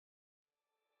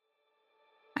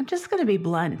I'm just going to be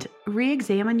blunt.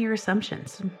 Re-examine your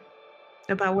assumptions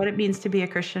about what it means to be a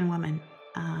Christian woman.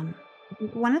 Um,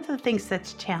 One of the things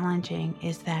that's challenging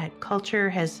is that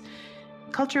culture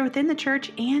within the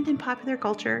church and in popular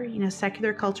culture,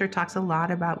 secular culture talks a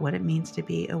lot about what it means to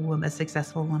be a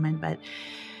successful woman, but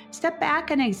step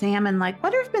back and examine,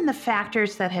 what have been the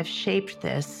factors that have shaped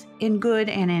this in good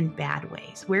and in bad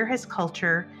ways? Where has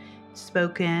culture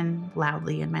spoken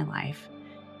loudly in my life?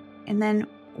 And then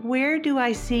where do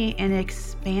I see an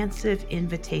expansive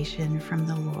invitation from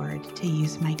the Lord to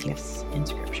use my gifts in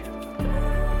Scripture?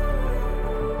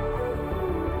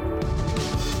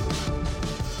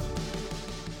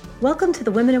 Welcome to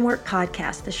the Women in Work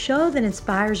podcast, the show that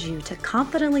inspires you to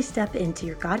confidently step into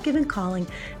your God-given calling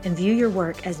and view your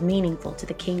work as meaningful to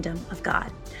the kingdom of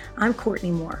God. I'm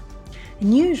Courtney Moore,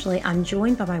 and usually I'm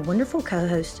joined by my wonderful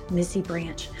co-host, Missy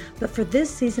Branch. But for this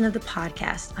season of the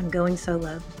podcast, I'm going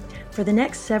solo. For the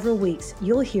next several weeks,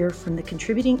 you'll hear from the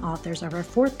contributing authors of our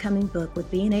forthcoming book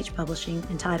with B&H Publishing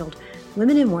entitled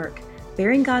Women in Work,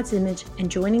 Bearing God's Image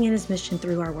and Joining in His Mission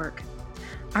Through Our Work.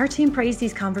 Our team prays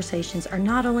these conversations are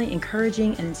not only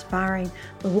encouraging and inspiring,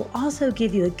 but will also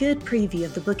give you a good preview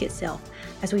of the book itself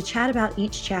as we chat about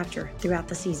each chapter throughout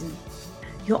the season.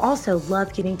 You'll also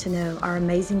love getting to know our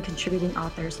amazing contributing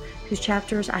authors whose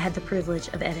chapters I had the privilege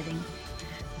of editing.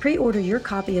 Pre-order your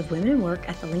copy of Women in Work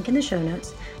at the link in the show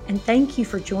notes, and thank you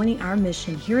for joining our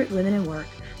mission here at Women in Work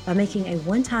by making a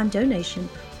one-time donation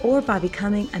or by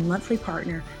becoming a monthly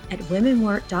partner at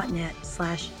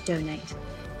womenwork.net/donate.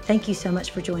 Thank you so much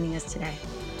for joining us today.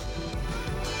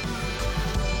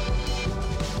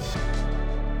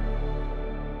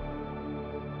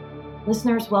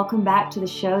 Listeners, welcome back to the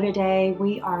show today.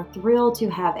 We are thrilled to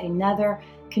have another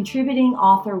contributing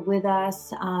author with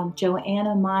us.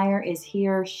 Joanna Meyer is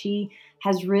here. She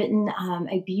has written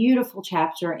a beautiful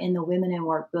chapter in the Women in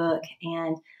Work book,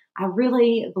 and I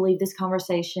really believe this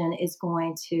conversation is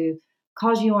going to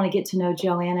cause you to want to get to know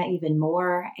Joanna even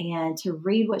more and to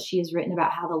read what she has written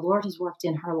about how the Lord has worked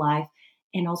in her life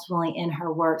and ultimately in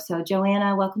her work. So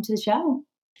Joanna, welcome to the show.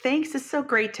 Thanks. It's so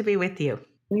great to be with you.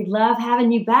 We love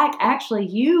having you back. Actually,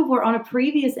 you were on a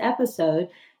previous episode,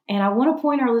 and I want to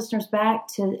point our listeners back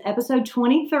to episode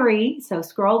 23. So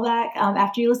scroll back.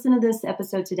 After you listen to this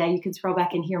episode today, you can scroll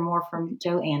back and hear more from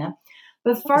Joanna.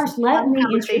 But first, let me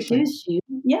introduce you.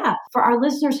 Yeah, for our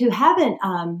listeners who haven't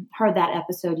heard that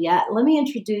episode yet, let me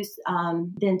introduce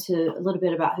then to a little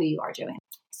bit about who you are, Joanna.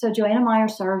 So Joanna Meyer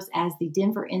serves as the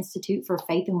Denver Institute for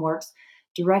Faith and Work's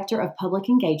Director of Public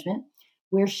Engagement,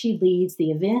 where she leads the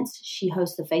events. She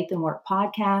hosts the Faith and Work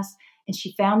podcast, and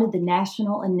she founded the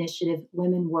national initiative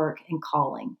Women Work and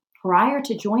Calling. Prior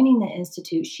to joining the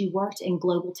Institute, she worked in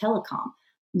global telecom,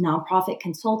 nonprofit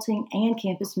consulting, and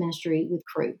campus ministry with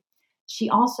Crew. She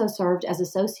also served as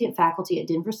associate faculty at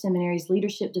Denver Seminary's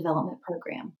Leadership Development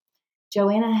Program.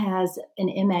 Joanna has an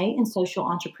MA in social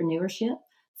entrepreneurship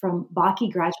from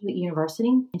Bakke Graduate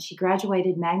University, and she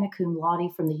graduated magna cum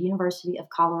laude from the University of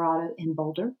Colorado in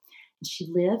Boulder. And she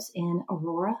lives in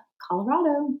Aurora,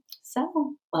 Colorado.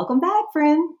 So, welcome back,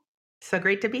 friend. So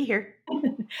great to be here.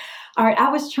 All right, I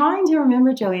was trying to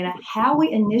remember, Joanna, how we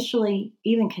initially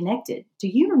even connected. Do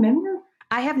you remember?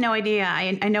 I have no idea.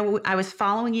 I know I was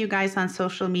following you guys on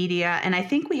social media, and I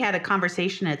think we had a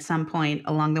conversation at some point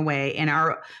along the way. And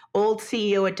our old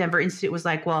CEO at Denver Institute was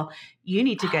like, well, you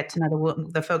need to get to know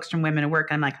the folks from Women in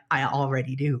Work. And I'm like, I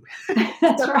already do.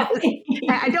 That's right.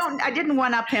 I didn't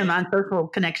one-up him on social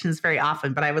connections very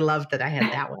often, but I would love that I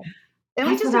had that one. And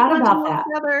we just forgot went about to that.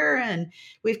 each other, and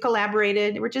we've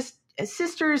collaborated. We're just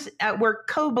sisters. We're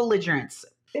co-belligerents.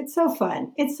 It's so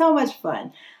fun. It's so much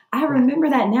fun. I remember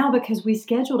that now because we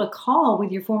scheduled a call with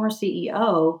your former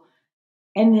CEO,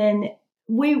 and then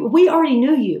we already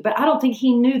knew you, but I don't think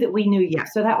he knew that we knew you. Yeah.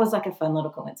 So that was like a fun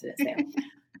little coincidence there.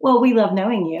 Well, we love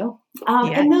knowing you.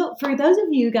 And for those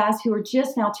of you guys who are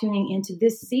just now tuning into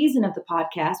this season of the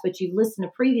podcast, but you've listened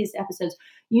to previous episodes,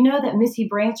 you know that Missy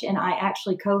Branch and I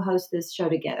actually co-host this show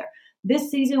together. This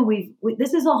season,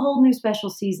 this is a whole new special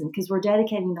season because we're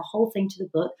dedicating the whole thing to the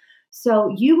book.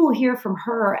 So you will hear from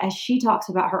her as she talks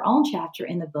about her own chapter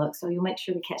in the book. So you'll make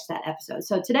sure to catch that episode.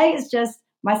 So today is just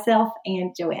myself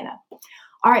and Joanna.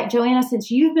 All right, Joanna, since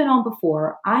you've been on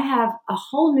before, I have a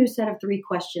whole new set of 3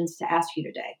 questions to ask you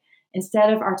today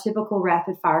instead of our typical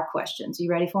rapid fire questions.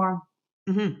 You ready for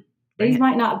them? Mm-hmm. These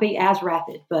might not be as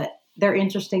rapid, but they're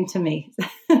interesting to me.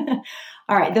 All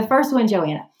right, the first one,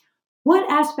 Joanna.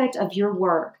 What aspect of your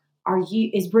work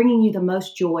is bringing you the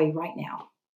most joy right now?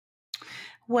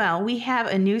 Well, we have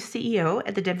a new CEO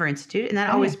at the Denver Institute, and that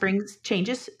always brings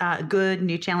changes, good,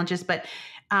 new challenges. But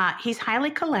He's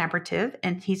highly collaborative,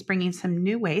 and he's bringing some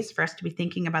new ways for us to be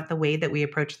thinking about the way that we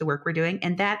approach the work we're doing.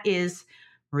 And that is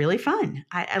really fun.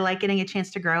 I like getting a chance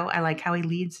to grow. I like how he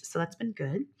leads. So that's been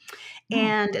good. Oh,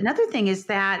 And another thing is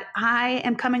that I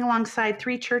am coming alongside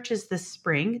 3 churches this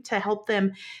spring to help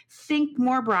them think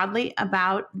more broadly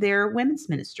about their women's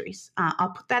ministries. I'll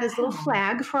put that as a little wow.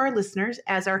 flag for our listeners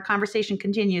as our conversation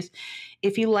continues.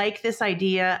 If you like this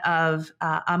idea of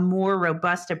a more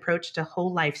robust approach to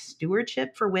whole life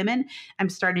stewardship for women, I'm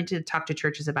starting to talk to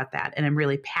churches about that. And I'm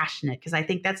really passionate because I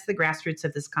think that's the grassroots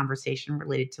of this conversation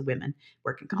related to women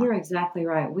work and call. You're exactly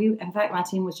right. In fact, my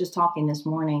team was just talking this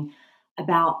morning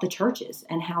about the churches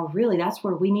and how really that's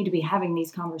where we need to be having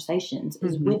these conversations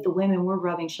is Mhm. with the women we're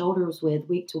rubbing shoulders with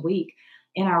week to week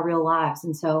in our real lives.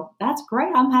 And so that's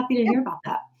great. I'm happy to Yep. hear about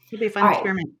that. It'll be a fun All right.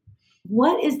 experiment.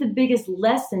 What is the biggest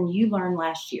lesson you learned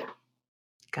last year?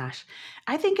 Gosh,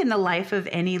 I think in the life of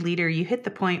any leader, you hit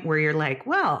the point where you're like,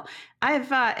 well,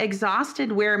 I've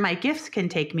exhausted where my gifts can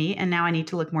take me. And now I need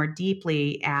to look more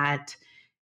deeply at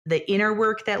the inner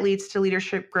work that leads to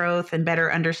leadership growth and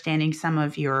better understanding some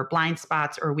of your blind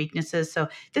spots or weaknesses. So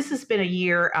this has been a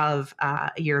year of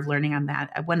learning on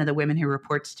that. One of the women who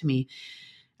reports to me,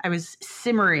 I was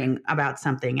simmering about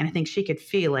something and I think she could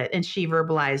feel it. And she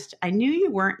verbalized, I knew you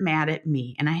weren't mad at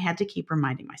me. And I had to keep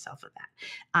reminding myself of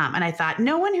that. And I thought,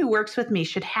 no one who works with me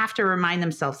should have to remind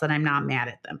themselves that I'm not mad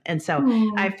at them. And so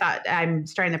I Hmm. thought I'm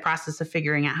starting the process of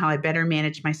figuring out how I better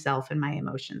manage myself and my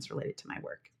emotions related to my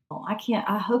work. Well,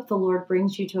 I hope the Lord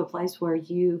brings you to a place where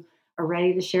you are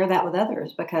ready to share that with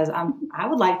others because I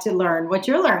would like to learn what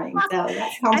you're learning. So that I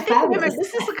sounds think fabulous.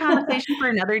 this is a conversation for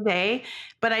another day,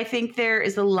 but I think there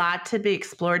is a lot to be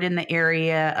explored in the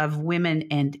area of women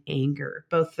and anger,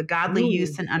 both the godly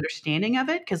use Ooh, and understanding of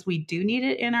it, because we do need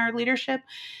it in our leadership,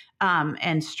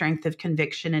 and strength of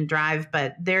conviction and drive.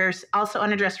 But there's also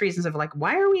unaddressed reasons of like,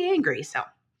 why are we angry? So,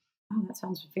 oh, that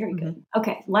sounds very mhm. good.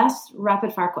 Okay, last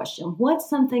rapid fire question. What's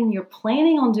something you're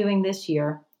planning on doing this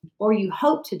year or you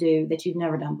hope to do that you've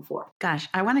never done before? Gosh,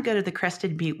 I want to go to the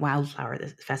Crested Butte Wildflower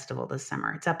Festival this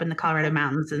summer. It's up in the Colorado Okay,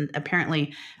 mountains, and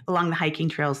apparently along the hiking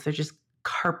trails, they're just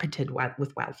carpeted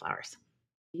with wildflowers.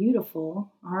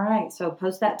 beautiful. All right, so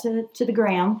post that to the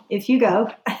gram if you go.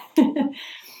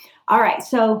 All right,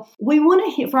 so we want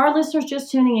to hear for our listeners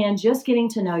just tuning in, just getting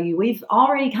to know you. We've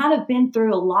already kind of been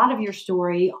through a lot of your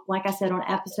story, like I said on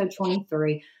episode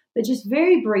 23, but just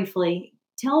very briefly,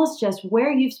 tell us just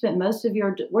where'd you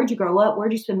grow up,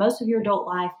 where'd you spend most of your adult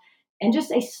life, and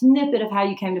just a snippet of how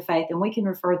you came to faith, and we can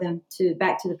refer them to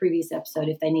back to the previous episode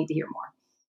if they need to hear more.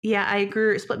 Yeah,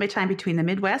 split my time between the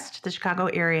Midwest, the Chicago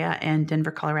area, and Denver,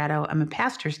 Colorado. I'm a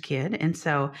pastor's kid, and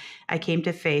so I came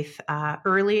to faith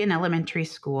early in elementary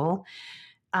school.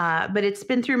 But it's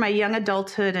been through my young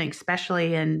adulthood, and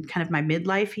especially in kind of my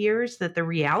midlife years, that the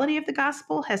reality of the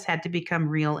gospel has had to become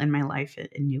real in my life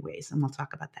in new ways. And we'll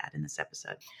talk about that in this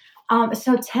episode.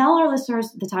 So tell our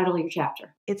listeners the title of your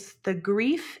chapter. It's the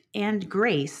grief and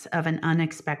grace of an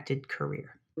unexpected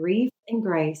career. Grief and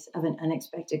Grace of an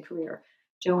Unexpected Career.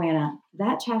 Joanna,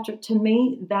 that chapter to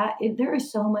me, there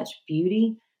is so much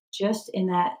beauty just in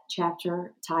that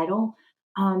chapter title.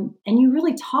 And you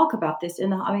really talk about this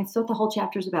so the whole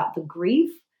chapter is about the grief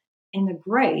and the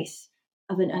grace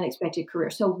of an unexpected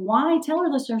career. So tell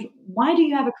our listeners, why do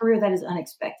you have a career that is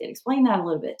unexpected? Explain that a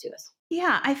little bit to us.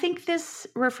 Yeah, I think this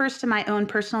refers to my own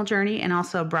personal journey and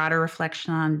also a broader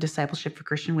reflection on discipleship for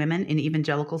Christian women in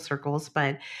evangelical circles.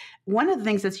 But one of the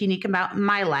things that's unique about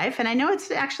my life, and I know it's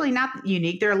actually not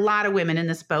unique, there are a lot of women in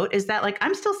this boat, is that like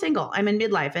I'm still single. I'm in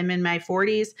midlife. I'm in my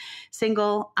 40s,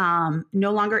 single,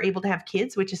 no longer able to have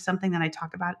kids, which is something that I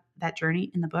talk about that journey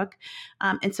in the book.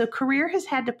 And so career has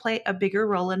had to play a bigger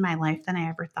role in my life than I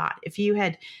ever thought. If you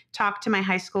had talked to my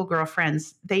high school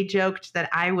girlfriends, they joked that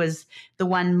I was the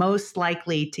one most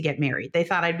likely to get married. They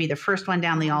thought I'd be the first one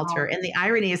down the altar. Wow. And the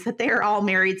irony is that they are all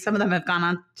married. Some of them have gone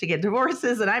on to get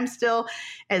divorces, and I'm still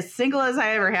as single as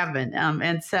I ever have been.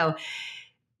 And so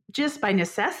just by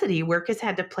necessity, work has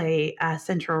had to play a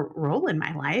central role in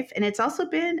my life. And it's also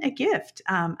been a gift.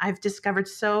 I've discovered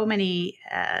so many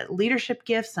leadership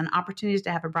gifts and opportunities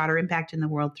to have a broader impact in the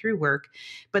world through work.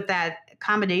 But that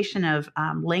combination of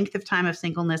length of time of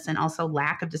singleness and also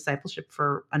lack of discipleship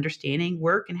for understanding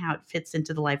work and how it fits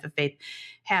into the life of faith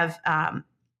have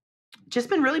just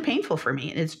been really painful for me.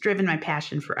 And it's driven my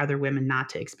passion for other women not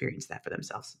to experience that for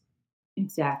themselves.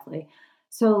 Exactly.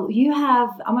 So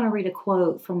I'm going to read a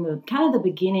quote from the kind of the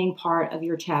beginning part of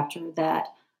your chapter that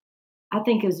I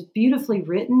think is beautifully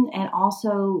written and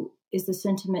also is the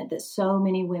sentiment that so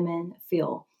many women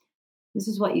feel. This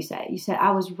is what you say. You said,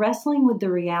 I was wrestling with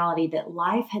the reality that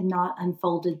life had not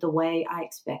unfolded the way I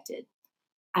expected.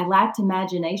 I lacked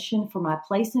imagination for my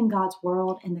place in God's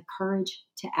world and the courage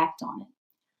to act on it.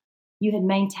 You had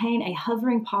maintained a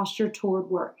hovering posture toward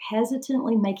work,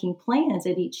 hesitantly making plans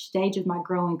at each stage of my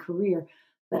growing career,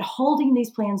 but holding these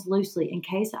plans loosely in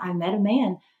case I met a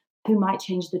man who might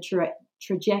change the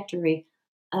trajectory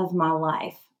of my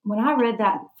life. When I read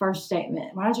that first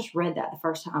statement, when I just read that the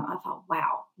first time, I thought,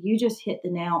 wow, you just hit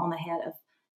the nail on the head of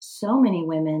so many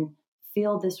women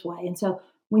feel this way. And so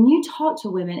when you talk to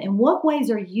women, in what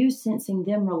ways are you sensing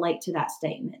them relate to that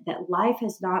statement that life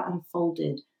has not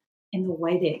unfolded in the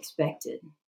way they expected?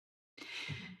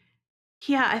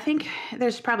 Yeah, I think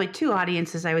there's probably two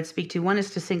audiences I would speak to. One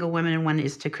is to single women and one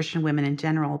is to Christian women in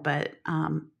general. But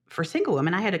for single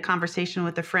women, I had a conversation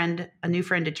with a new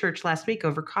friend at church last week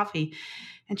over coffee.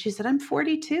 And she said, I'm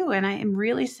 42 and I am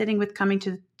really sitting with coming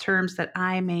to terms that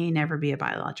I may never be a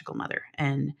biological mother.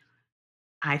 And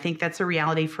I think that's a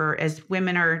reality for as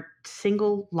women are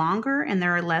single longer and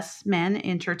there are less men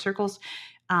in church circles.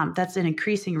 That's an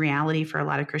increasing reality for a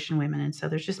lot of Christian women. And so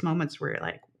there's just moments where you're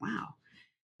like, wow,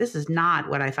 this is not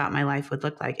what I thought my life would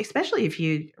look like, especially if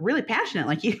you're really passionate,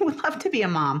 like you would love to be a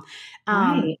mom.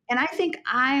 Right. And I think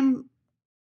I'm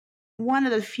one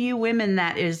of the few women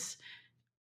that is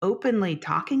openly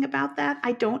talking about that.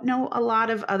 I don't know a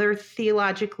lot of other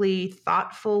theologically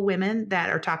thoughtful women that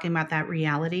are talking about that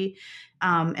reality.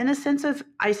 And a sense of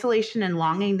isolation and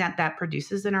longing that that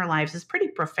produces in our lives is pretty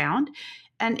profound.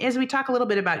 And as we talk a little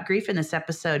bit about grief in this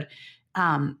episode,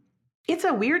 it's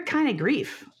a weird kind of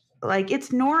grief. Like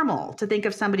it's normal to think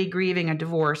of somebody grieving a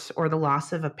divorce or the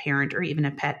loss of a parent or even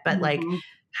a pet, but like, Mm-hmm.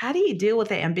 how do you deal with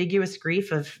the ambiguous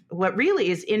grief of what really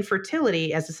is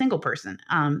infertility as a single person?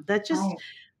 That just Right.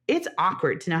 it's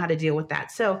awkward to know how to deal with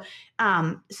that. So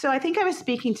I think I was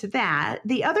speaking to that.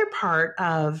 The other part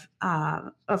of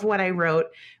what I wrote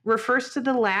refers to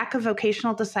the lack of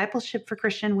vocational discipleship for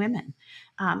Christian women,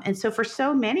 and so for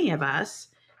so many of us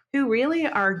who really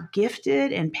are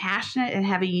gifted and passionate and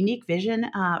have a unique vision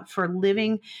for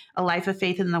living a life of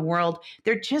faith in the world,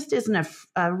 there just isn't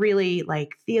a really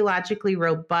like theologically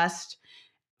robust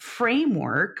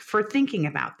framework for thinking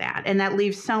about that. And that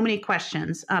leaves so many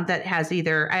questions that has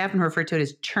either, I often refer to it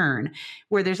as churn,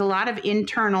 where there's a lot of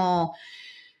internal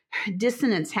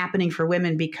dissonance happening for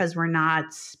women because we're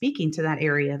not speaking to that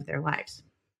area of their lives.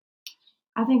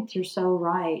 I think you're so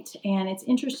right. And it's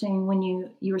interesting when you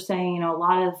were saying, a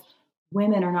lot of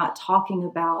women are not talking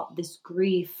about this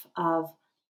grief of,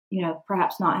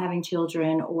 perhaps not having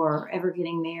children or ever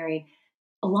getting married.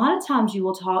 A lot of times you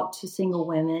will talk to single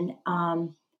women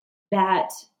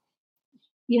that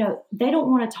they don't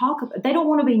want to talk about, they don't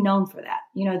want to be known for that.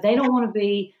 They don't want to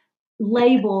be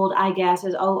labeled, I guess,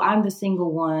 as, oh, I'm the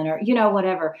single one, or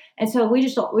whatever. And so we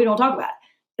don't talk about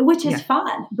it, which is Yeah.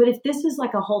 fine. But if this is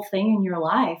like a whole thing in your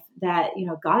life that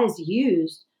God has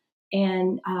used,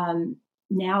 and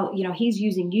now He's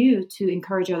using you to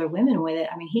encourage other women with it,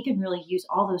 I mean, He can really use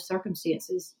all those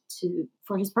circumstances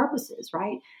for His purposes,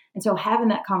 right? And so having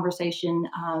that conversation,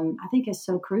 I think, is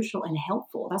so crucial and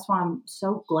helpful. That's why I'm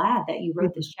so glad that you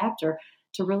wrote this chapter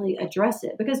to really address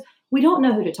it, because we don't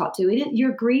know who to talk to.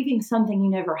 You're grieving something you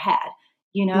never had.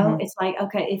 Mm-hmm. It's like,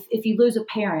 okay, if you lose a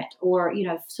parent, or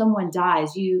if someone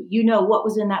dies, you know what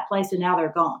was in that place and now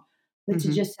they're gone. But to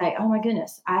Mm-hmm. just say, oh my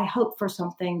goodness, I hope for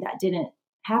something that didn't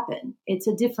happen. It's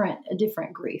a different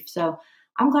grief. So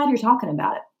I'm glad you're talking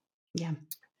about it. Yeah.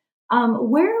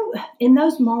 Where in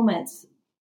those moments,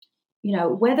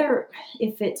 whether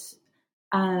if it's,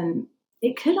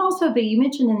 it could also be, you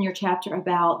mentioned in your chapter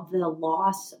about the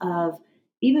loss of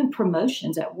even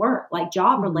promotions at work, like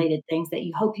job related things that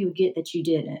you hope you would get that you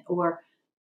didn't, or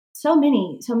so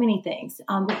many things.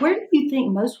 Where do you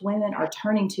think most women are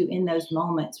turning to in those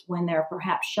moments when they're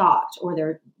perhaps shocked, or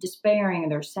they're despairing, or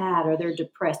they're sad, or they're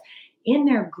depressed in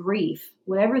their grief,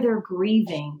 whatever they're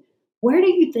grieving? Where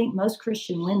do you think most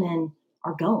Christian women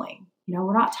are going?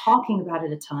 We're not talking about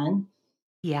it a ton.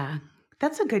 Yeah.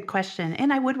 That's a good question.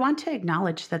 And I would want to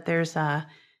acknowledge that there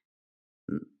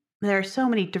are so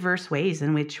many diverse ways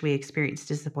in which we experience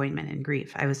disappointment and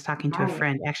grief. I was talking to a Right.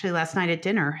 friend actually last night at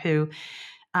dinner who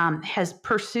has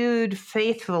pursued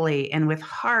faithfully and with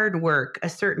hard work a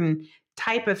certain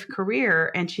type of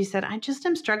career. And she said, I just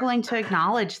am struggling to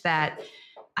acknowledge that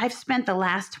I've spent the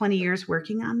last 20 years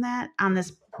working on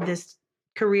this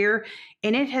career,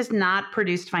 and it has not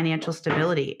produced financial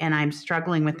stability. And I'm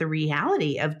struggling with the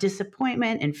reality of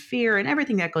disappointment and fear and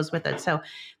everything that goes with it. So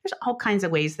there's all kinds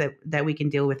of ways that we can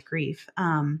deal with grief.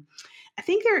 I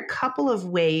think there are a couple of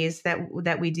ways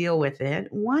that we deal with it.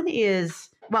 One is,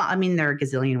 well, I mean, there are a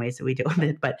gazillion ways that we deal with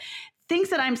it, but things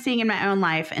that I'm seeing in my own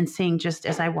life and seeing just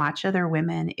as I watch other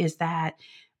women is that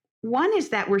One is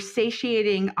that we're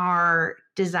satiating our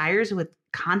desires with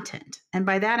content. And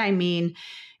by that, I mean,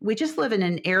 we just live in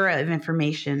an era of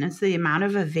information. And so the amount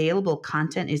of available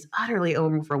content is utterly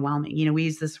overwhelming. We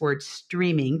use this word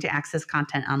streaming to access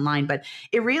content online, but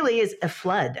it really is a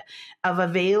flood of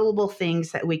available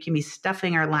things that we can be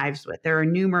stuffing our lives with. There are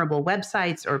innumerable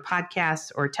websites or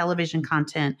podcasts or television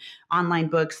content, online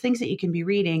books, things that you can be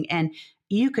reading, and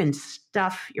you can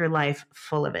stuff your life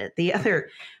full of it. The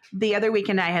other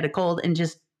weekend I had a cold and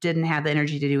just didn't have the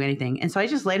energy to do anything. And so I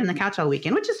just laid on the couch all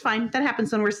weekend, which is fine. That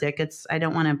happens when we're sick. I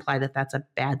don't want to imply that that's a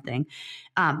bad thing.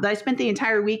 But I spent the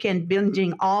entire weekend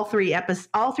binging all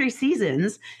three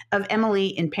seasons of Emily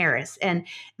in Paris. And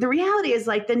the reality is,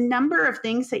 like, the number of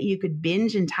things that you could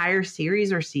binge entire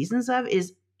series or seasons of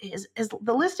is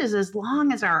the list is as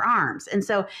long as our arms. And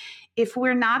so if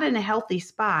we're not in a healthy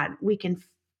spot, we can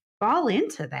fall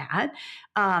into that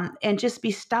and just be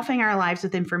stuffing our lives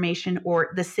with information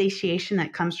or the satiation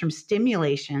that comes from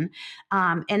stimulation.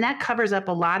 And that covers up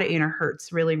a lot of inner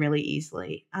hurts really, really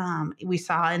easily. We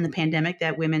saw in the pandemic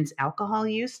that women's alcohol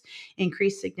use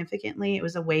increased significantly. It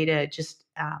was a way to just,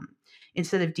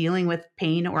 instead of dealing with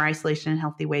pain or isolation in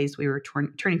healthy ways, we were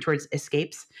turning towards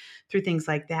escapes through things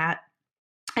like that.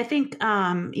 I think,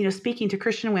 speaking to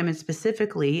Christian women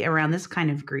specifically around this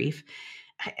kind of grief,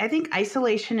 I think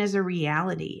isolation is a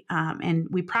reality. And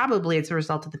we probably, as a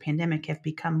result of the pandemic, have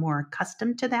become more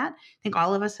accustomed to that. I think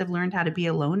all of us have learned how to be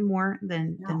alone more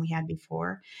than we had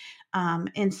before.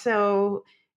 And so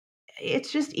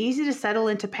it's just easy to settle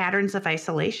into patterns of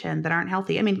isolation that aren't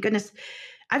healthy. I mean, goodness,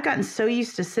 I've gotten so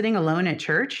used to sitting alone at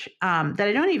church that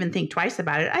I don't even think twice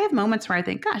about it. I have moments where I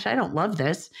think, gosh, I don't love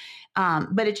this.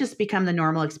 But it just become the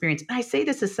normal experience. And I say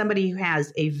this as somebody who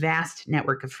has a vast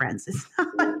network of friends.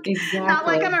 It's not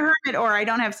like I'm a hermit or I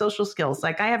don't have social skills.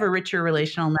 Like, I have a richer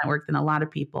relational network than a lot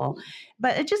of people,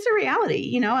 but it's just a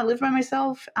reality. I live by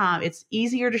myself. It's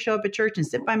easier to show up at church and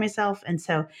sit by myself. And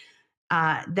so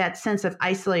that sense of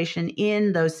isolation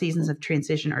in those seasons of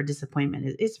transition or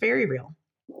disappointment is very real.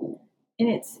 And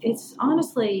it's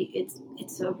honestly,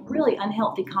 it's a really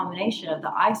unhealthy combination of the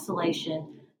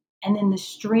isolation and then the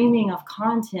streaming of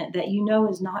content that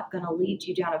is not going to lead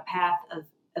you down a path of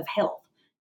health.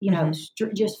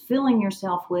 Just filling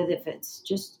yourself with, if it's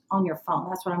just on your phone,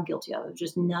 that's what I'm guilty of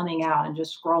just numbing out and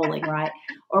just scrolling, right?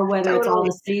 Or whether it's all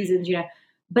the seasons,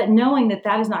 but knowing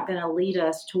that is not going to lead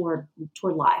us toward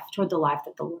life, toward the life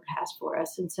that the Lord has for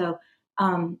us. And so,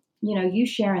 you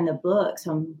share in the book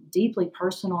some deeply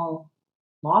personal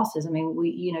losses. I mean, we,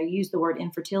 use the word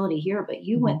infertility here, but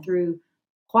you went through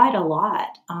quite a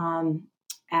lot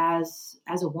as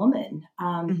a woman.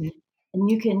 And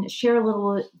you can share a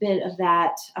little bit of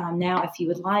that now if you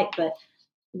would like. But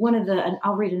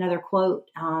I'll read another quote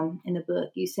in the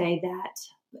book. You say that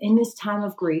in this time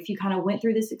of grief, you kind of went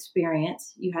through this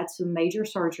experience. You had some major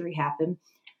surgery happen.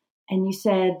 And you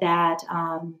said that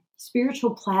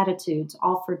spiritual platitudes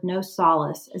offered no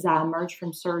solace as I emerged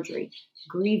from surgery,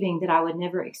 grieving that I would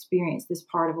never experience this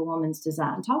part of a woman's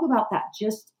design. Talk about that.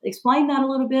 Just explain that a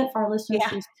little bit for our listeners.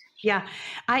 Yeah.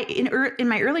 In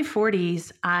my early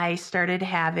 40s, I started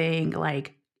having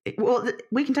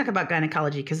we can talk about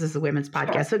gynecology because this is a women's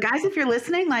podcast. Sure. So guys, if you're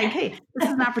listening, hey, this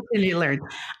is an opportunity to learn.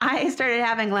 I started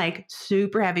having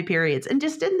super heavy periods and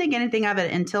just didn't think anything of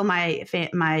it until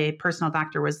my personal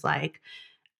doctor was like,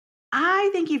 I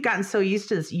think you've gotten so used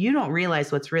to this, you don't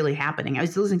realize what's really happening. I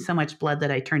was losing so much blood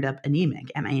that I turned up anemic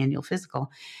at my annual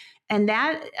physical. And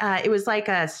that, it was like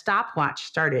a stopwatch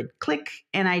started, click.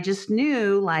 And I just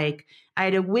knew I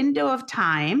had a window of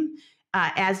time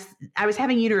as I was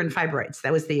having uterine fibroids.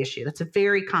 That was the issue. That's a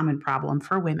very common problem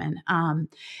for women.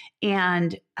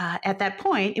 And at that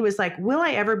point, it was like, will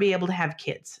I ever be able to have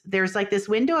kids? There's this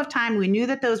window of time. We knew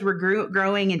that those were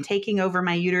growing and taking over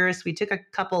my uterus. We took a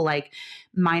couple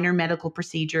minor medical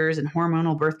procedures and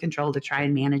hormonal birth control to try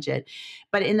and manage it.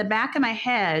 But in the back of my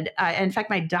head, in fact,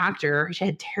 my doctor, she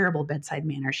had terrible bedside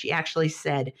manner. She actually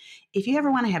said, if you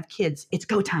ever want to have kids, it's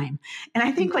go time. And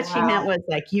I think what she meant was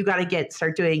you got to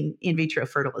start doing in vitro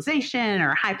fertilization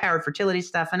or high powered fertility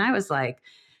stuff. And I was like,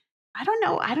 I don't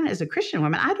know. As a Christian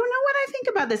woman, I don't know what I think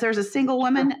about this. There's a single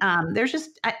woman.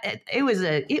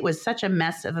 It was such a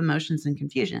mess of emotions and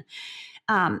confusion.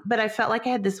 But I felt like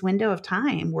I had this window of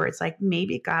time where it's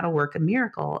maybe God will work a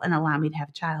miracle and allow me to have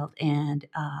a child. And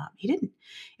he didn't.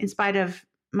 In spite of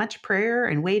much prayer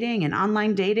and waiting and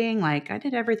online dating, I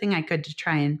did everything I could to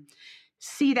try and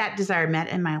see that desire met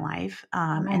in my life.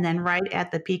 And then right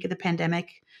at the peak of the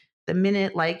pandemic, the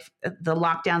minute like the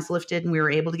lockdowns lifted and we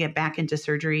were able to get back into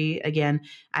surgery again,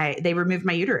 they removed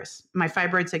my uterus. My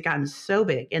fibroids had gotten so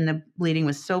big and the bleeding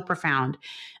was so profound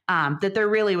that there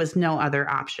really was no other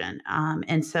option.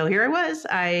 And so here I was.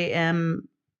 I am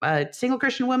a single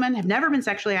Christian woman, have never been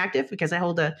sexually active because I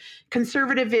hold a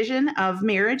conservative vision of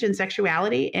marriage and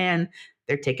sexuality, and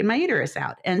they're taking my uterus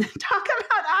out. And talk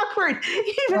about awkward.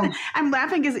 Even I'm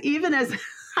laughing because even as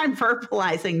I'm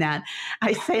verbalizing that,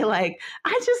 I say like,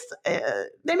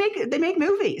 they make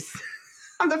movies.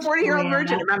 I'm the 40-year-old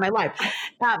virgin around my life.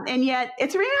 And yet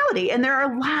it's reality. And there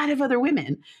are a lot of other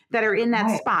women that are in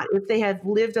that spot if they have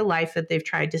lived a life that they've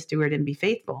tried to steward and be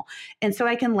faithful. And so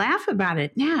I can laugh about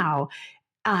it now.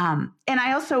 And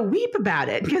I also weep about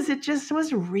it because it just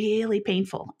was really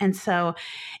painful. And so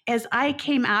as I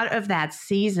came out of that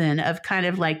season of kind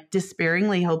of like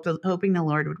despairingly hoping the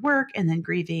Lord would work and then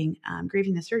grieving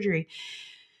the surgery,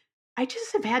 I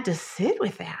just have had to sit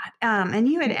with that. And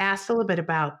you had asked a little bit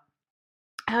about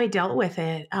how I dealt with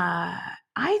it.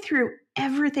 I threw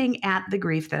everything at the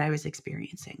grief that I was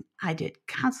experiencing. I did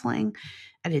counseling.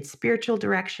 I did spiritual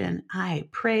direction. I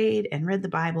prayed and read the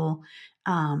Bible.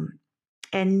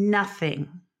 And nothing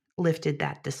lifted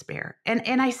that despair.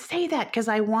 And I say that because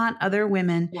I want other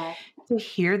women to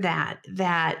hear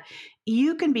that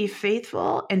you can be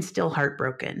faithful and still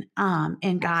heartbroken.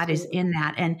 And God is in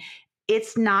that. And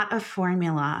it's not a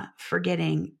formula for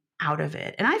getting out of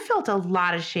it. And I felt a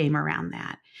lot of shame around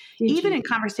that. Even in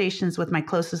conversations with my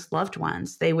closest loved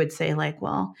ones, they would say like,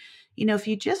 well, if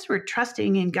you just were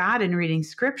trusting in God and reading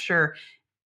scripture,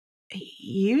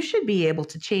 you should be able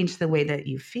to change the way that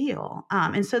you feel.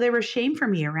 And so there was shame for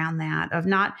me around that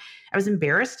I was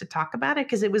embarrassed to talk about it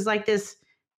because it was like this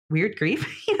weird grief,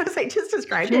 as I just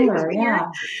described it.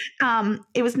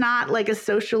 It was not like a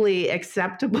socially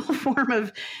acceptable form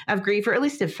of grief, or at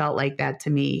least it felt like that to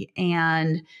me.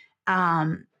 And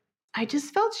I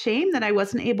just felt shame that I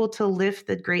wasn't able to lift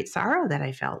the great sorrow that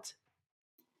I felt.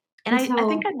 And I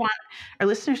think I'd want our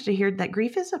listeners to hear that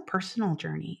grief is a personal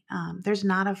journey. There's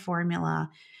not a formula.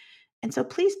 And so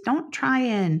please don't try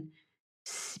and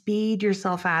speed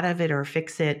yourself out of it or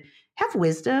fix it. Have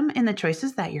wisdom in the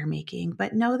choices that you're making,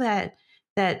 but know that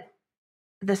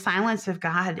the silence of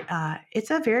God,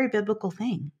 it's a very biblical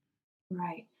thing.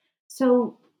 Right.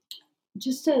 So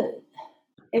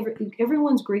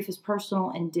everyone's grief is personal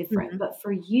and different, but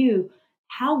for you,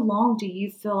 how long do you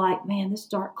feel like, man, this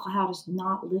dark cloud is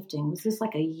not lifting? Was this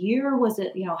like a year? Was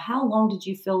it, how long did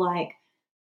you feel like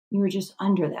you were just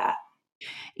under that?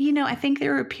 I think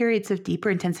there were periods of deeper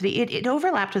intensity. It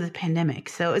overlapped with the pandemic.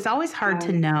 So it's always hard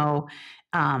to know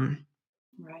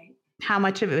how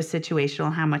much of it was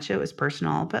situational, how much of it was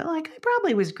personal. But like I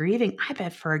probably was grieving, I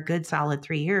bet, for a good solid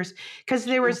 3 years because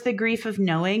there was the grief of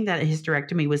knowing that a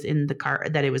hysterectomy was in the car,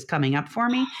 that it was coming up for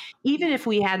me. Even if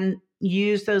we hadn't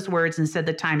used those words and said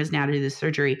the time is now to do the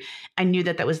surgery, I knew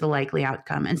that was the likely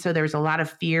outcome. And so there was a lot of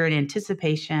fear and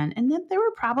anticipation. And then there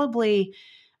were probably,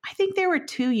 I think there were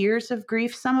 2 years of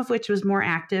grief, some of which was more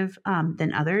active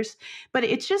than others. But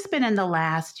it's just been in the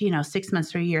last, 6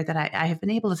 months or a year that I have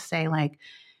been able to say like,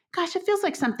 gosh, it feels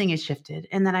like something has shifted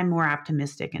and that I'm more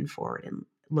optimistic and forward and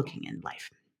looking in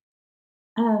life.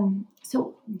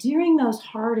 So during those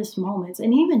hardest moments,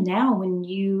 and even now when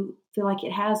you feel like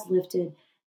it has lifted,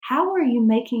 how are you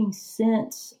making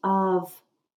sense of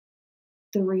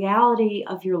the reality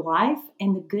of your life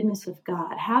and the goodness of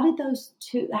God?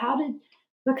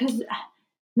 Because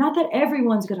not that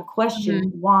everyone's going to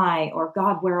question why or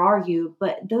God, where are you?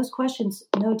 But those questions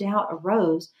no doubt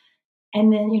arose.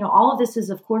 And then, all of this is,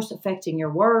 of course, affecting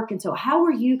your work. And so how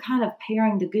are you kind of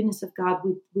pairing the goodness of God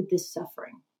with this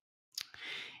suffering?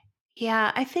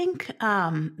 Yeah, I think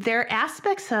there are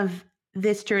aspects of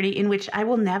this journey in which I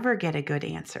will never get a good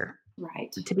answer.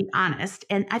 Right. To be honest.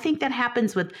 And I think that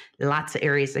happens with lots of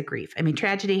areas of grief. I mean,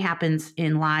 tragedy happens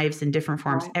in lives in different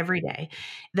forms every day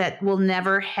that will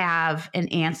never have an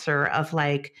answer of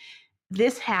like,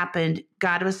 this happened,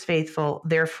 God was faithful,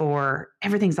 therefore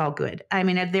everything's all good. I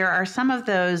mean, there are some of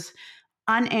those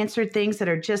unanswered things that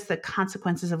are just the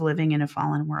consequences of living in a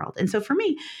fallen world. And so for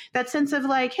me, that sense of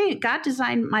like, hey, God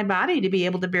designed my body to be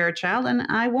able to bear a child and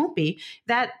I won't be,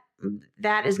 that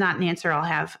is not an answer I'll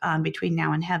have between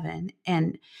now and heaven.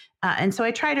 And so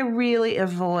I try to really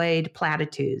avoid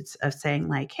platitudes of saying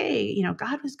like, hey,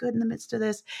 God was good in the midst of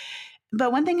this.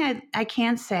 But one thing I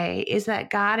can say is that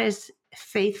God is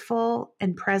faithful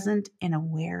and present and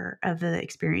aware of the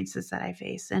experiences that I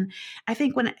face. And I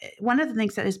think one of the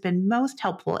things that has been most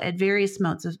helpful at various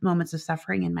moments of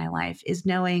suffering in my life is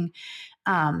knowing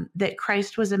that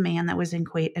Christ was a man that was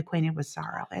acquainted with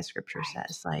sorrow, as Scripture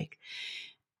says, like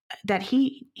that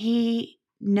he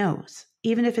knows,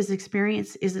 even if his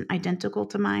experience isn't identical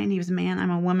to mine. He was a man,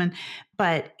 I'm a woman,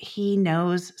 but he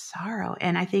knows sorrow.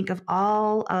 And I think of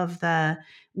all of the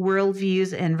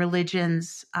worldviews and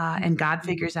religions and God Mhm.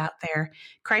 figures out there,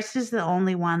 Christ is the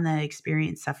only one that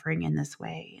experienced suffering in this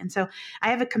way. And so I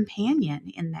have a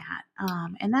companion in that.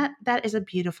 And that is a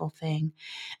beautiful thing.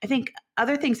 I think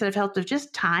other things that have helped of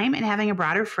just time and having a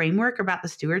broader framework about the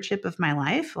stewardship of my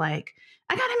life, like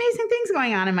I got amazing things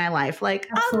going on in my life, like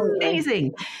Absolutely.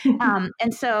 amazing.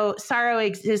 And so sorrow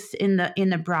exists in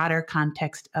the broader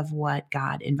context of what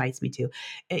God invites me to.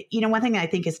 One thing that I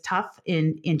think is tough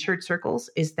in church circles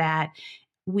is that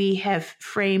we have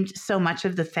framed so much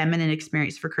of the feminine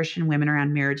experience for Christian women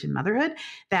around marriage and motherhood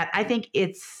that I think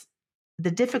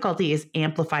the difficulty is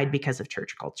amplified because of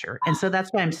church culture. And so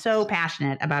that's why I'm so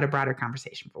passionate about a broader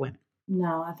conversation for women.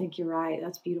 No, I think you're right.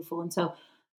 That's beautiful. And so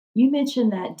you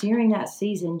mentioned that during that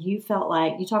season, you felt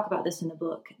like, you talk about this in the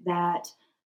book, that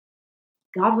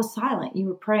God was silent. You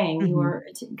were praying, you Mhm. were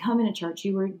coming to church,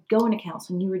 you were going to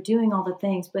counseling, you were doing all the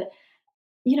things. But,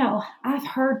 I've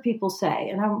heard people say,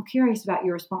 and I'm curious about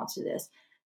your response to this,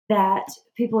 that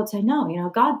people would say,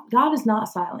 no, God is not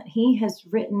silent. He has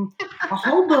written a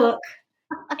whole book.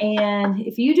 And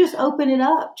if you just open it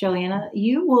up, Joanna,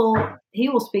 he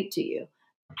will speak to you.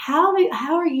 How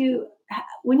are you,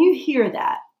 when you hear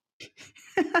that,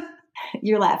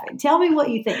 you're laughing. Tell me what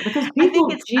you think, because I think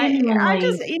people it's I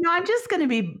just genuinely, I'm just going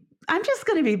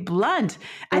to be blunt. go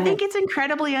I ahead. think it's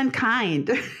incredibly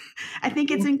unkind. I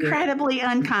think it's Thank you. incredibly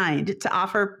unkind to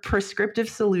offer prescriptive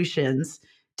solutions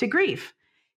to grief.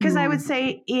 Because I would Mm,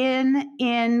 say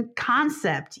in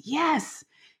concept, yes,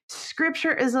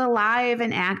 scripture is alive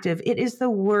and active. It is the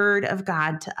word of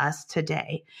God to us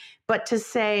today. But to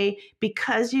say,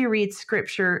 because you read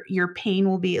scripture, your pain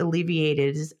will be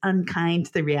alleviated is unkind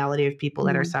to the reality of people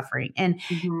that are mm, suffering. And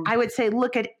mhm. I would say,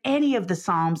 look at any of the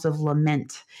Psalms of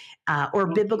lament or Thank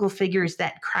you. biblical figures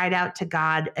that cried out to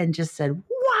God and just said,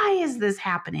 why is this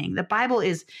happening? The Bible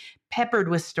is peppered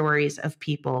with stories of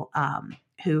people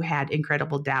who had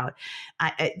incredible doubt.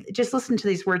 Just listen to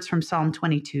these words from Psalm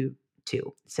 22. 2.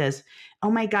 It says, oh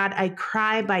my God, I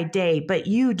cry by day, but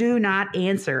you do not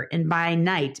answer, and by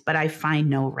night, but I find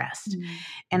no rest. Mm,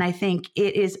 And I think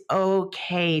it is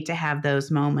okay to have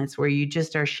those moments where you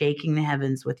just are shaking the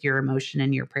heavens with your emotion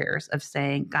and your prayers of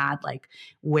saying, God, like,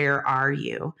 where are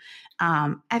you?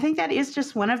 I think that is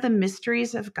just one of the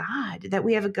mysteries of God, that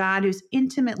we have a God who's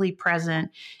intimately present,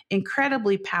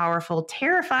 incredibly powerful,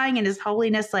 terrifying in his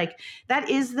holiness. Like, that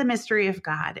is the mystery of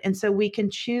God. And so we can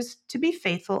choose to be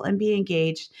faithful and be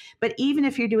engaged. But even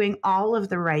if you're doing all of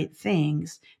the right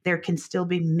things, there can still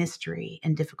be mystery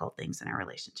and difficult things in our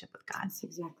relationship with God. that's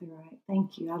exactly right.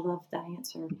 Thank you. I love that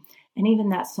answer. And even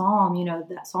that psalm,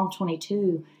 that Psalm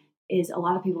 22 is, a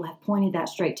lot of people have pointed that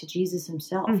straight to Jesus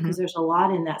himself, Mhm. because there's a lot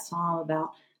in that psalm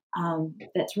about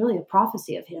that's really a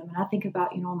prophecy of him. And I think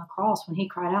about, on the cross when he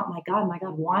cried out, my God,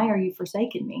 why are you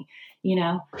forsaking me?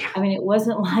 I mean, it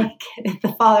wasn't like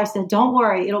the Father said, don't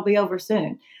worry, it'll be over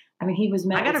soon. I mean, he was I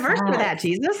met got with a verse for that, silence.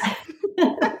 Jesus.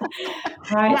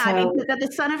 Right. Yeah, I mean, So, that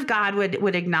the Son of God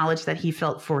would acknowledge that he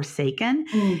felt forsaken,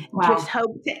 gives wow.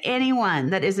 hope to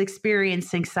anyone that is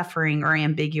experiencing suffering or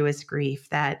ambiguous grief,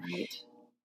 that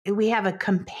Right. we have a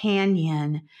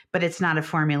companion, but it's not a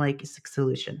formulaic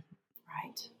solution.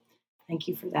 Right. Thank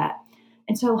you for that.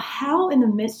 And so, how in the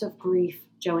midst of grief,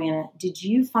 Joanna, did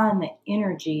you find the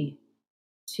energy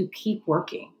to keep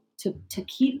working, to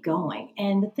keep going?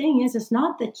 And the thing is, it's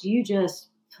not that you just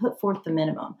put forth the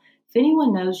minimum. If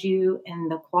anyone knows you and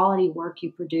the quality work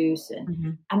you produce, and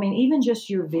Mhm. I mean, even just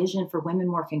your vision for women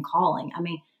work and calling, I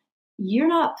mean, you're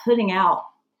not putting out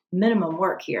minimum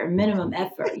work here, minimum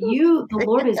effort. The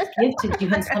Lord has gifted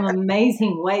you in some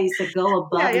amazing ways to go Yeah,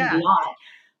 above and yeah. beyond.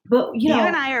 But, You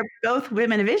and I are both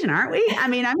women of vision, aren't we? I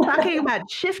mean, I'm talking about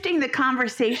shifting the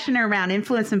conversation around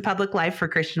influence in public life for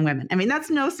Christian women. I mean, that's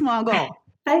no small goal.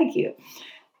 thank you.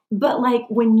 But like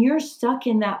when you're stuck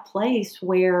in that place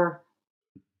where,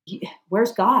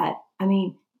 where's God? I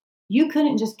mean, you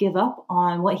couldn't just give up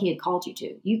on what He had called you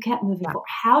to. You kept moving Yeah. forward.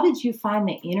 How did you find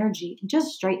the energy,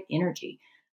 just straight energy?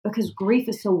 Because grief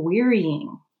is so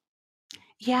wearying.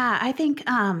 Yeah, I think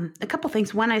a couple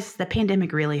things. One is the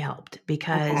pandemic really helped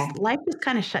because Okay. life was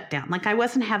kind of shut down. Like I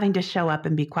wasn't having to show up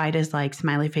and be quite as like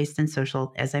smiley faced and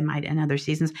social as I might in other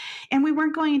seasons, and we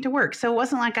weren't going into work, so it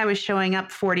wasn't like I was showing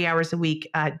up 40 hours a week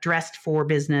dressed for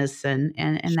business and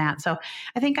that. So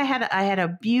I think I had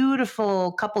a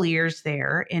beautiful couple years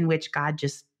there in which God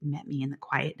just met me in the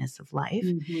quietness of life.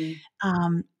 Mm-hmm.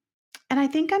 Um, and I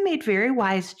think I made very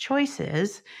wise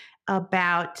choices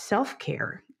about self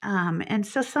care. And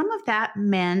so some of that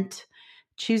meant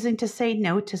choosing to say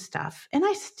no to stuff. And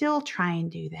I still try and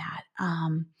do that.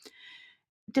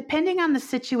 Depending on the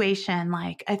situation,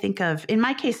 like I think of, in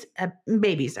my case,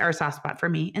 babies are a soft spot for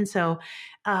me. And so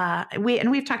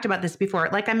we've talked about this before,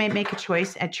 like I may make a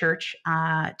choice at church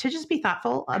to just be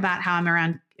thoughtful about how I'm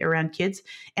around kids.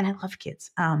 And I love kids.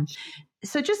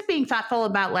 So just being thoughtful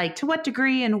about like to what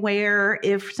degree and where,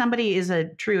 if somebody is a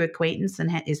true acquaintance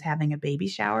and is having a baby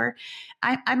shower,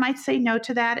 I might say no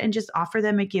to that and just offer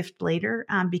them a gift later.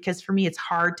 Because for me, it's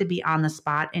hard to be on the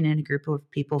spot and in a group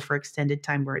of people for extended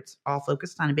time where it's all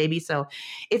focused on a baby. So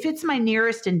if it's my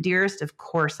nearest and dearest, of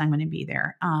course I'm going to be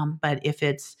there. But if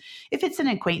it's an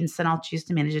acquaintance, then I'll choose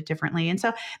to manage it differently. And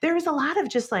so there is a lot of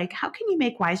just like, how can you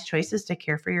make wise choices to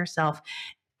care for yourself?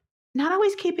 Not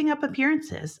always keeping up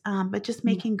appearances, but just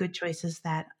making good choices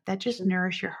that just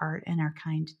nourish your heart and are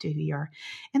kind to who you are.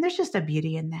 And there's just a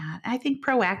beauty in that. I think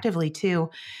proactively too.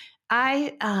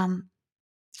 I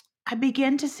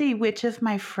begin to see which of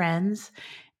my friends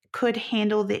could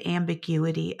handle the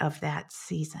ambiguity of that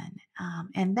season,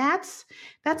 and that's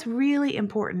really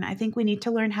important. I think we need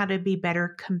to learn how to be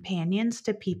better companions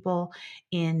to people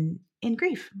in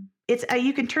grief. It's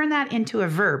you can turn that into a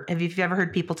verb if you've ever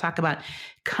heard people talk about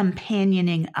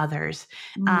companioning others.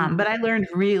 But I learned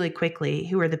really quickly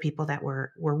who are the people that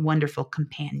were wonderful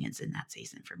companions in that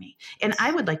season for me, and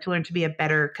I would like to learn to be a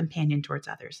better companion towards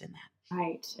others in that.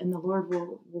 Right. And the Lord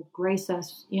will grace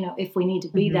us, if we need to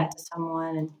be that to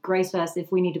someone, and grace us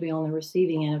if we need to be on the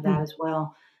receiving end of that as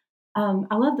well.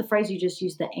 I love the phrase you just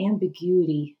used, the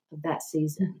ambiguity of that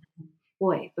season.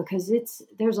 Boy, because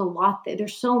there's a lot there.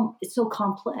 It's so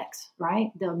complex, right?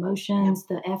 The emotions,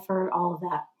 the effort, all of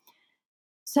that.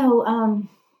 So,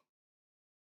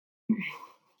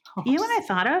 you know what I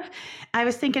thought of? I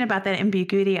was thinking about that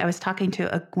ambiguity. I was talking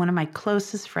to one of my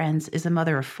closest friends is a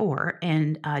mother of 4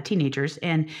 and teenagers.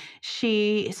 And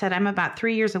she said, I'm about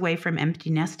 3 years away from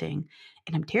empty nesting.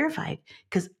 And I'm terrified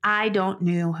because I don't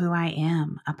know who I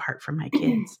am apart from my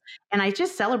kids. And I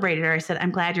just celebrated her. I said, I'm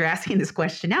glad you're asking this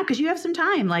question now because you have some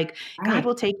time. Like God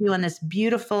will take you on this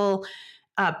beautiful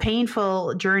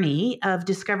painful journey of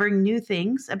discovering new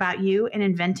things about you and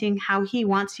inventing how he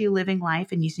wants you living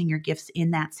life and using your gifts in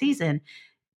that season.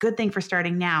 Good thing for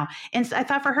starting now. And so I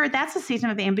thought for her, that's a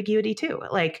season of ambiguity too.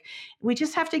 Like we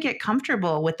just have to get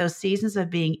comfortable with those seasons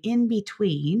of being in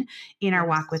between in our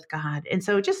walk with God. And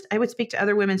so I would speak to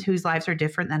other women whose lives are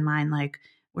different than mine. Like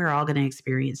we're all going to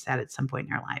experience that at some point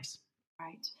in our lives.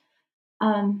 Right.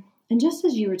 And just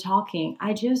as you were talking,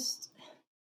 I just,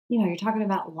 you're talking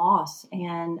about loss,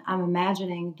 and I'm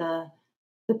imagining the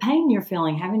pain you're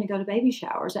feeling having to go to baby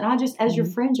showers. And I just, as your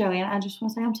friend, Joanna, I just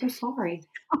want to say, I'm so sorry.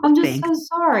 I'm just so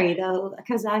sorry though,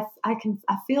 because I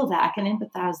feel that I can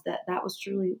empathize that was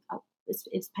truly,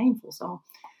 it's painful. So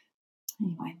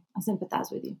anyway, I sympathize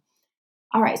with you.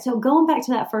 All right. So going back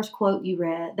to that first quote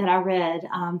I read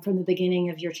from the beginning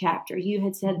of your chapter, you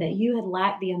had said that you had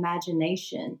lacked the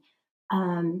imagination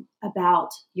about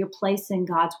your place in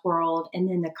God's world and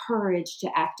then the courage to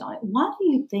act on it. Why do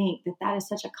you think that is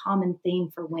such a common theme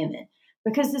for women?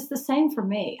 Because it's the same for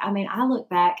me. I mean, I look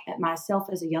back at myself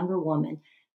as a younger woman,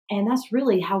 and that's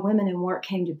really how Women in Work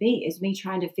came to be, is me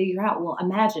trying to figure out, well,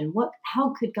 imagine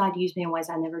how could God use me in ways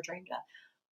I never dreamed of?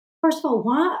 First of all,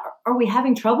 why are we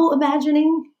having trouble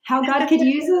imagining how God could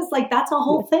use us? Like, that's a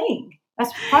whole thing.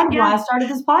 That's part of why I started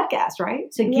this podcast,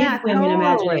 right? To give women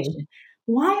imagination.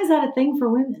 Why is that a thing for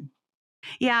women?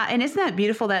 Yeah. And isn't that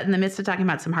beautiful that in the midst of talking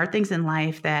about some hard things in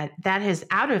life, that has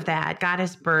out of that, God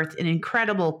has birthed an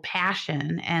incredible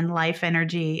passion and life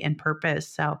energy and purpose.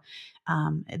 So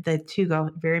the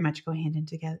two very much go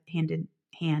hand in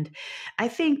hand. I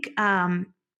think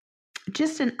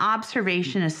just an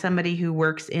observation as somebody who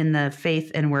works in the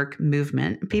faith and work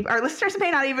movement. Our listeners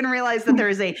may not even realize that there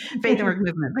is a faith and work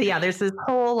movement, but yeah, there's this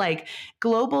whole like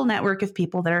global network of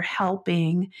people that are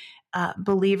helping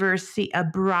believers see a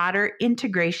broader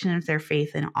integration of their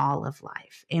faith in all of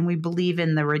life. And we believe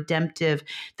in the redemptive,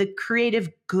 the creative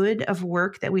good of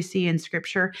work that we see in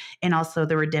Scripture, and also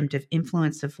the redemptive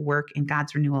influence of work and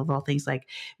God's renewal of all things. Like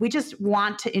we just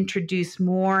want to introduce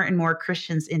more and more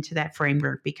Christians into that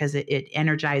framework because it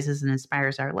energizes and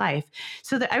inspires our life.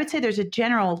 So I would say there's a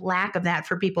general lack of that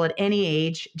for people at any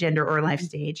age, gender, or life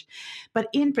stage. But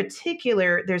in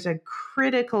particular, there's a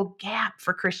critical gap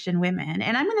for Christian women.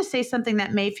 And I'm going to say something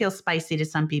that may feel spicy to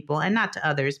some people and not to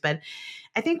others, but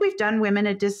I think we've done women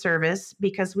a disservice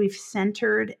because we've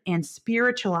centered and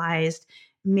spiritualized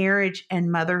marriage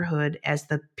and motherhood as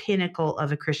the pinnacle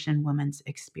of a Christian woman's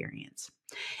experience.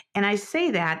 And I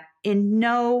say that in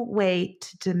no way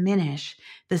to diminish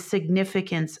the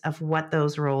significance of what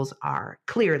those roles are.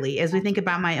 Clearly, as we think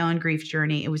about my own grief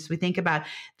journey, as we think about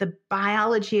the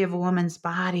biology of a woman's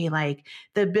body, like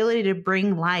the ability to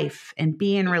bring life and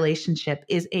be in relationship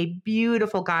is a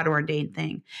beautiful God ordained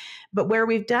thing. But where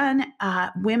we've done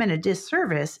women a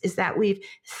disservice is that we've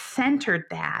centered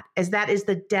that as that is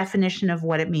the definition of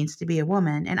what it means to be a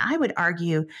woman. And I would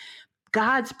argue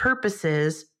God's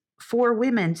purposes for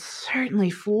women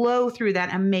certainly flow through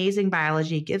that amazing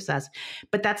biology he gives us,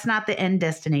 but that's not the end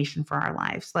destination for our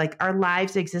lives. Like our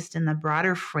lives exist in the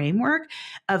broader framework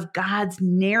of God's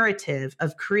narrative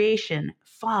of creation,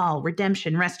 fall,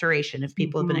 redemption, restoration. If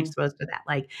people have been exposed to that,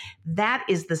 like that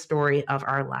is the story of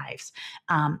our lives.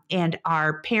 And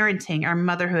our parenting, our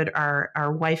motherhood, our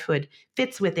wifehood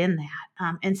fits within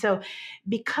that. And so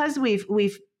because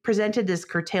we've presented this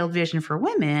curtailed vision for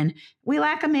women, we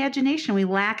lack imagination. We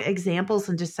lack examples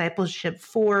and discipleship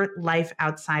for life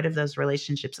outside of those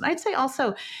relationships. And I'd say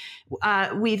also,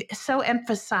 we've so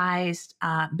emphasized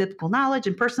biblical knowledge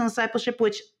and personal discipleship,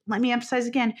 which, let me emphasize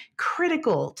again,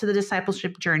 critical to the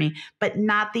discipleship journey, but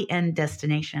not the end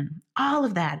destination. All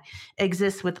of that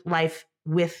exists with life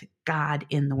with God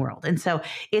in the world. And so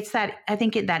it's that, I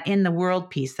think, that in the world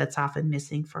piece that's often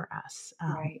missing for us.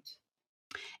 Right.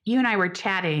 You and I were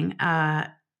chatting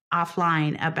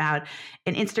offline about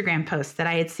an Instagram post that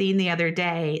I had seen the other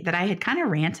day that I had kind of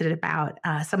ranted about.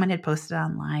 Someone had posted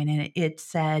online, and it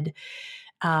said,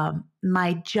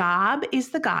 "My job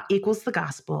is equals the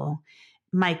gospel.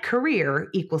 My career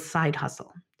equals side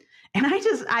hustle." And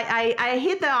I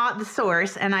hit the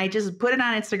source and I just put it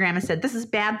on Instagram and said, "This is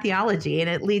bad theology, and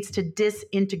it leads to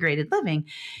disintegrated living."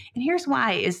 And here's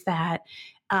why: is that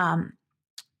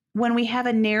when we have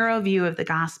a narrow view of the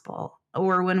gospel,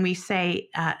 or when we say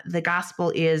the gospel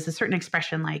is a certain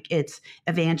expression, like it's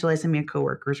evangelizing your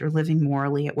coworkers or living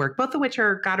morally at work, both of which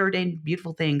are God-ordained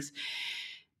beautiful things,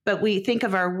 but we think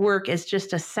of our work as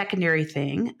just a secondary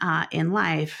thing in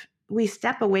life, we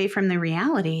step away from the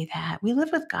reality that we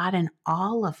live with God in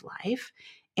all of life,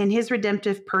 and his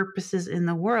redemptive purposes in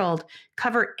the world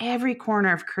cover every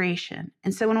corner of creation.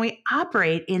 And so when we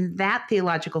operate in that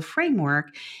theological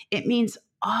framework, it means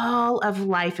all of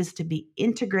life is to be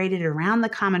integrated around the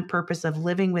common purpose of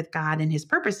living with God and his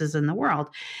purposes in the world.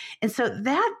 And so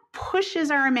that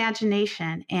pushes our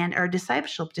imagination and our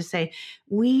discipleship to say,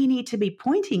 we need to be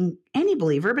pointing any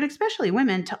believer, but especially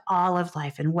women, to all of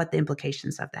life and what the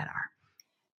implications of that are.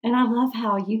 And I love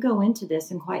how you go into this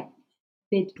in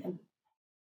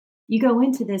you go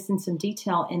into this in some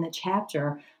detail in the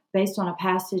chapter based on a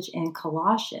passage in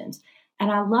Colossians. And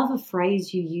I love a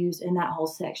phrase you use in that whole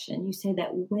section. You say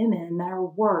that women, that our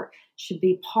work should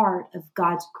be part of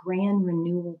God's grand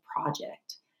renewal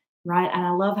project, right? And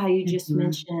I love how you just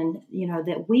mentioned,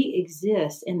 that we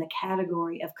exist in the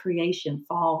category of creation,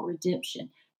 fall,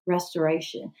 redemption,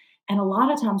 restoration. And a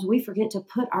lot of times we forget to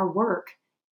put our work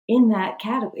in that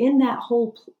category, in that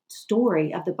whole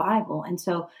story of the Bible. And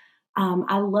so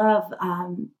I love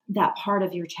that part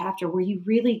of your chapter where you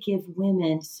really give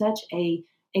women such a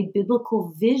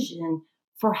biblical vision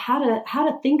for how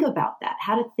to think about that,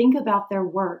 how to think about their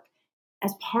work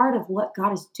as part of what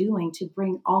God is doing to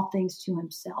bring all things to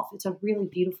himself. It's a really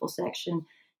beautiful section.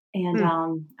 And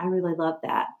I really love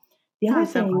that. The other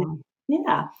thing,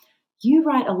 you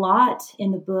write a lot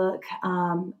in the book,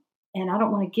 and I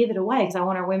don't want to give it away because I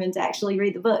want our women to actually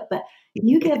read the book, but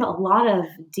you give a lot of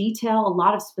detail, a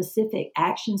lot of specific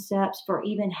action steps for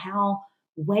even how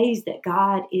ways that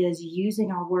God is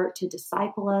using our work to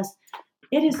disciple us.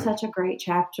 It is such a great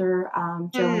chapter,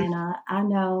 Joanna. I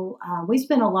know we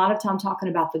spent a lot of time talking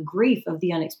about the grief of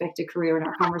the unexpected career in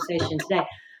our conversation today,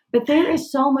 but there is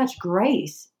so much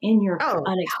grace in your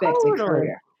unexpected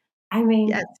career. I mean,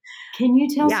 yes. Can you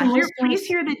tell some listeners? Please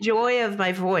hear the joy of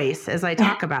my voice as I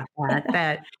talk about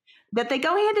that they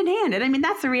go hand in hand. And I mean,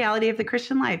 that's the reality of the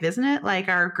Christian life, isn't it? Like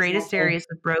our greatest areas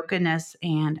of brokenness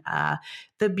and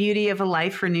the beauty of a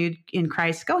life renewed in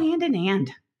Christ go hand in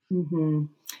hand. Mm-hmm.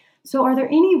 So are there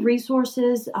any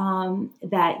resources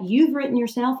that you've written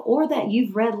yourself or that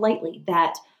you've read lately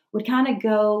that would kind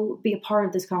of be a part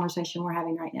of this conversation we're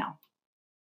having right now?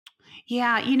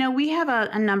 Yeah, we have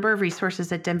a number of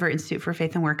resources at Denver Institute for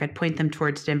Faith and Work. I'd point them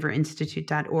towards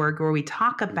denverinstitute.org, where we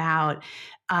talk about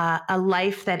a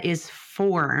life that is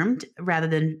formed rather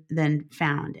than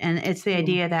found. And it's the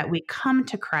idea that we come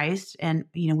to Christ and,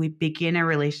 we begin a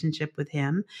relationship with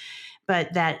him,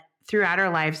 but that throughout our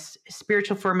lives,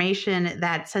 spiritual formation,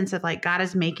 that sense of like God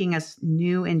is making us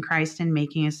new in Christ and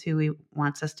making us who He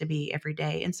wants us to be every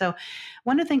day. And so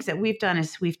one of the things that we've done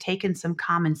is we've taken some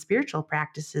common spiritual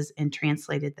practices and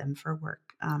translated them for work.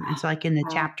 And so like in the Wow.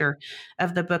 chapter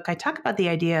of the book, I talk about the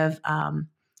idea of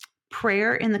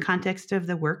prayer in the context of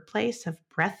the workplace, of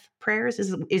breath prayers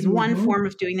is one Mm-hmm. form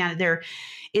of doing that.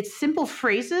 It's simple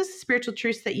phrases, spiritual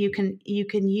truths that you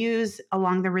can use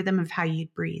along the rhythm of how you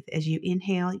breathe. As you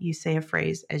inhale, you say a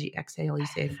phrase. As you exhale, you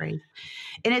say a phrase.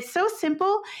 And it's so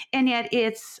simple, and yet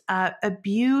it's a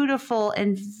beautiful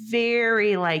and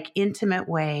very like intimate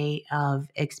way of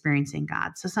experiencing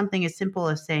God. So something as simple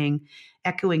as saying,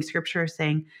 echoing scripture,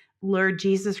 saying, Lord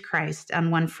Jesus Christ,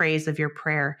 on one phrase of your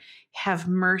prayer, have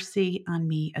mercy on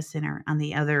me, a sinner, on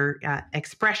the other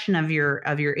expression of your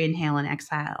inhale and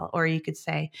exhale. Or you could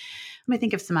say, let me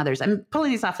think of some others. I'm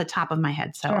pulling these off the top of my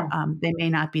head, so Sure. They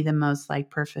may not be the most like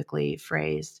perfectly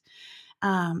phrased.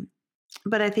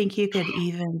 But I think you could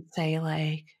even say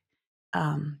like,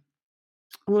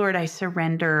 Lord, I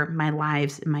surrender my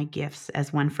lives and my gifts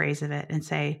as one phrase of it, and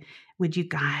say, would you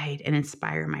guide and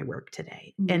inspire my work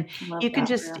today? And I love you can that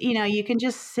just, prayer. you can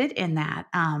just sit in that,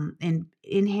 in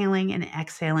inhaling and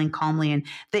exhaling calmly, and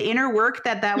the inner work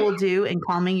that will do in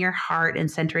calming your heart and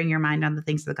centering your mind on the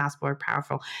things of the gospel are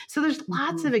powerful. So there's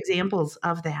lots of examples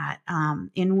of that,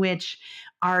 in which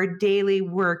our daily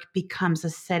work becomes a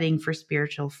setting for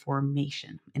spiritual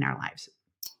formation in our lives.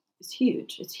 It's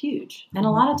huge. It's huge. And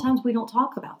a lot of times we don't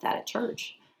talk about that at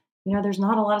church. There's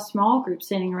not a lot of small groups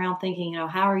sitting around thinking,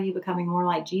 how are you becoming more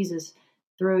like Jesus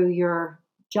through your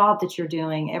job that you're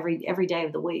doing every day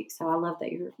of the week. So I love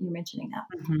that you're mentioning that.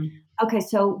 Mm-hmm. Okay,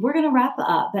 so we're going to wrap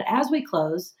up. But as we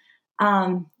close,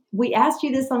 we asked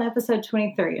you this on episode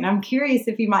 23, and I'm curious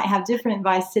if you might have different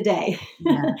advice today.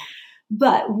 Yeah.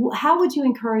 But how would you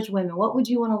encourage women? What would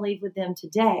you want to leave with them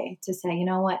today to say, you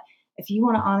know what? If you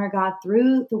want to honor God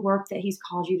through the work that He's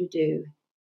called you to do,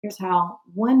 here's how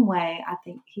one way I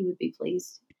think He would be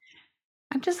pleased.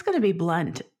 I'm just going to be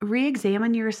blunt.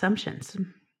 Re-examine your assumptions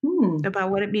about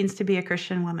what it means to be a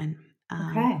Christian woman.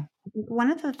 Okay.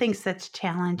 One of the things that's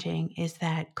challenging is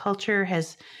that culture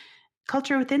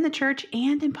within the church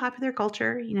and in popular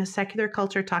culture, secular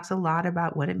culture talks a lot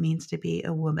about what it means to be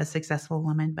a successful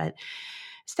woman, but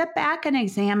step back and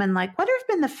examine, like, what have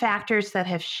been the factors that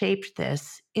have shaped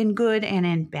this in good and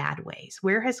in bad ways?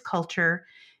 Where has culture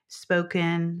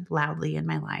spoken loudly in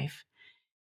my life?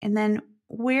 And then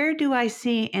where do I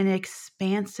see an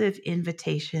expansive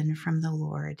invitation from the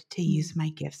Lord to use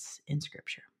my gifts in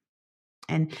Scripture?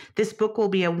 And this book will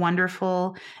be a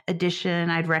wonderful addition.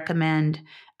 I'd recommend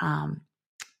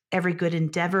Every Good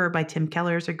Endeavor by Tim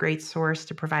Keller is a great source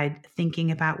to provide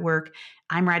thinking about work.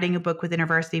 I'm writing a book with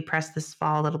InterVarsity Press this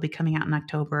fall that'll be coming out in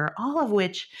October, all of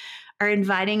which are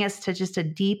inviting us to just a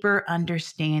deeper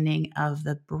understanding of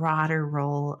the broader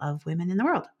role of women in the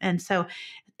world. And so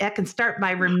that can start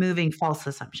by removing false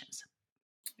assumptions.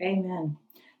 Amen.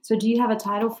 So do you have a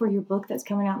title for your book that's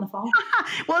coming out in the fall?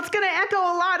 Well, it's going to echo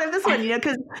a lot of this one,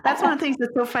 because that's one of the things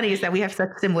that's so funny is that we have such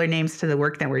similar names to the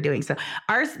work that we're doing. So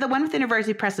ours, the one with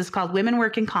InterVarsity Press, is called Women,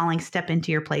 Work, and Calling, Step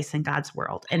into Your Place in God's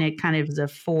World. And it kind of is a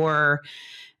four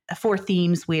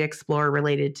themes we explore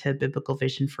related to biblical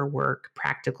vision for work,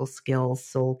 practical skills,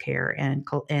 soul care,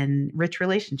 and rich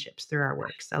relationships through our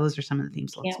work. So those are some of the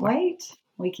themes we'll explore. Can't wait.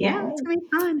 We can't wait. It's going to be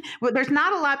fun. Well, there's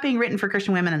not a lot being written for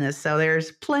Christian women in this, so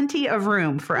there's plenty of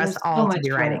room for us all to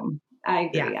be writing. I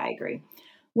agree.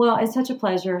 Well, it's such a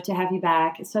pleasure to have you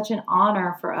back. It's such an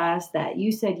honor for us that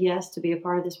you said yes to be a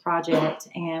part of this project,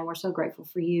 and we're so grateful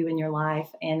for you in your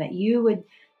life, and that you would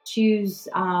choose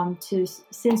to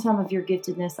send some of your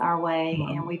giftedness our way,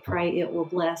 and we pray it will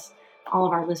bless all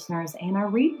of our listeners and our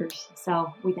readers.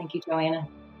 So we thank you, Joanna.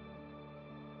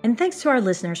 And thanks to our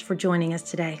listeners for joining us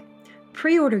today.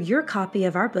 Pre-order your copy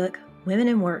of our book, Women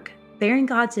in Work, Bearing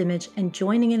God's Image and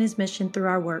Joining in His Mission Through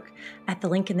Our Work, at the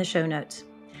link in the show notes.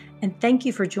 And thank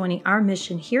you for joining our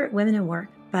mission here at Women in Work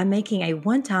by making a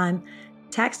one-time,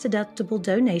 tax-deductible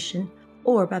donation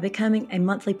or by becoming a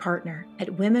monthly partner at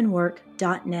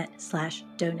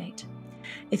womenwork.net/donate.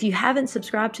 If you haven't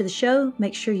subscribed to the show,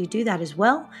 make sure you do that as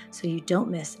well so you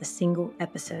don't miss a single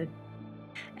episode.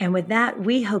 And with that,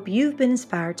 we hope you've been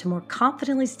inspired to more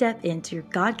confidently step into your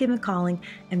God-given calling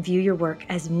and view your work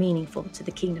as meaningful to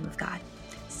the kingdom of God.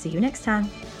 See you next time.